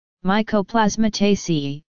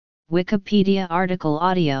Mycoplasmataceae, Wikipedia article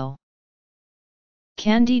audio.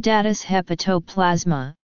 Candidatus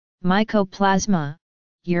hepatoplasma, Mycoplasma,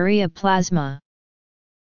 Ureaplasma.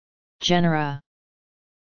 Genera: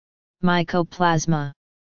 Mycoplasma,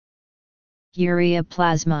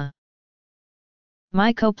 Ureaplasma.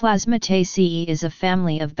 Mycoplasmataceae is a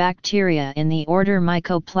family of bacteria in the order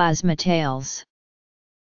Mycoplasmataceae.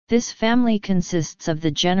 This family consists of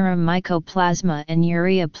the genera Mycoplasma and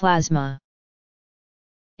Ureaplasma.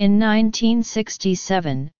 In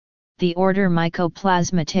 1967, the order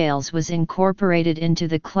Mycoplasmataceae was incorporated into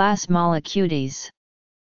the class Mollicutes.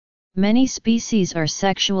 Many species are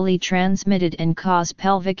sexually transmitted and cause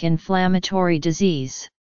pelvic inflammatory disease.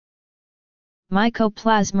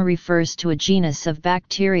 Mycoplasma refers to a genus of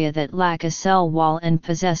bacteria that lack a cell wall and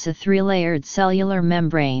possess a three-layered cellular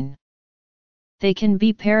membrane. They can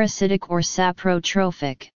be parasitic or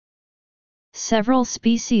saprotrophic. Several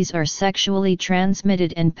species are sexually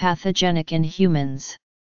transmitted and pathogenic in humans.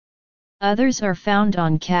 Others are found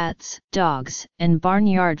on cats, dogs, and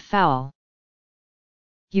barnyard fowl.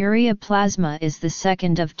 Ureaplasma is the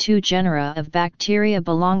second of two genera of bacteria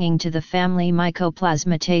belonging to the family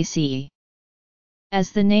Mycoplasmataceae.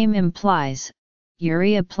 As the name implies,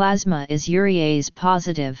 Ureaplasma is urease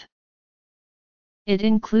positive. It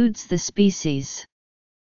includes the species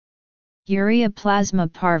Ureaplasma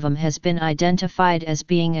parvum has been identified as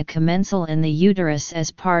being a commensal in the uterus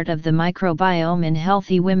as part of the microbiome in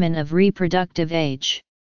healthy women of reproductive age.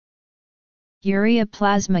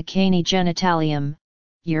 Ureaplasma canigenitalium,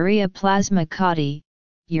 Ureaplasma cauda,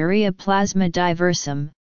 Ureaplasma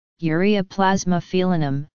diversum, Ureaplasma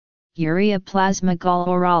felinum, Ureaplasma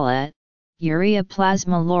gallorala,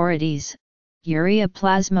 Ureaplasma lorides,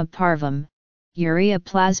 Ureaplasma parvum,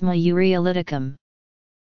 Ureaplasma ureolyticum.